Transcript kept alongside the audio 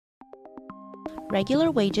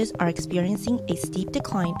Regular wages are experiencing a steep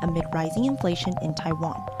decline amid rising inflation in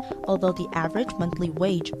Taiwan. Although the average monthly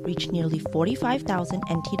wage reached nearly 45,000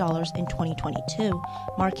 NT dollars in 2022,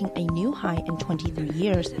 marking a new high in 23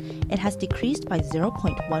 years, it has decreased by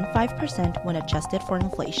 0.15% when adjusted for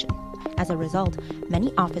inflation. As a result,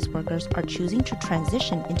 many office workers are choosing to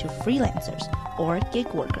transition into freelancers or gig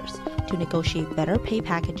workers to negotiate better pay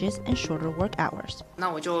packages and shorter work hours. 那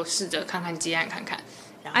我就试着看看接案看看。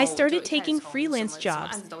 I started taking freelance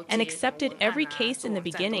jobs and accepted every case in the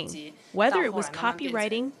beginning, whether it was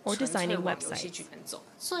copywriting or designing websites.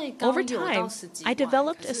 Over time, I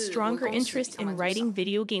developed a stronger interest in writing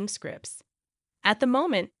video game scripts. At the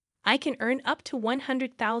moment, I can earn up to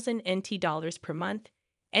 100,000 NT dollars per month,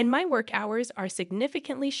 and my work hours are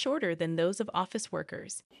significantly shorter than those of office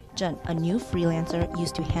workers. Jen, a new freelancer,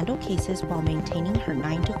 used to handle cases while maintaining her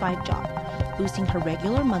 9-to-5 job, boosting her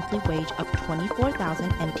regular monthly wage of 24,000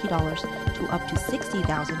 NT dollars to up to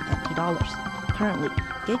 60,000 NT dollars. Currently,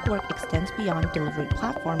 gig work extends beyond delivery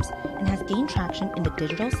platforms and has gained traction in the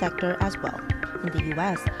digital sector as well. In the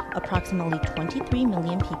U.S., approximately 23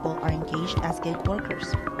 million people are engaged as gig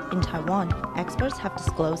workers. In Taiwan, experts have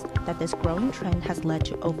disclosed that this growing trend has led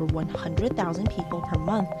to over 100,000 people per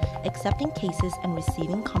month accepting cases and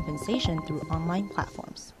receiving compensation through online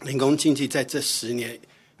platforms.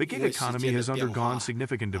 The gig economy has undergone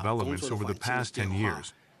significant developments over the past 10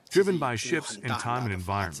 years, driven by shifts in time and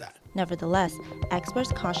environment. Nevertheless,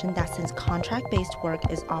 experts caution that since contract-based work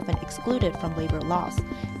is often excluded from labor laws,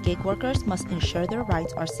 gig workers must ensure their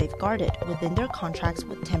rights are safeguarded within their contracts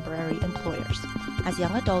with temporary employers. As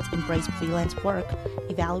young adults embrace freelance work,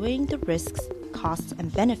 evaluating the risks, costs,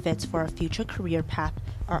 and benefits for a future career path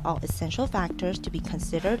are all essential factors to be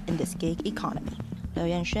considered in this gig economy. 刘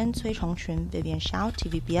彦轩、崔崇群、Vivian Xiao,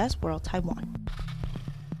 TVBS World Taiwan.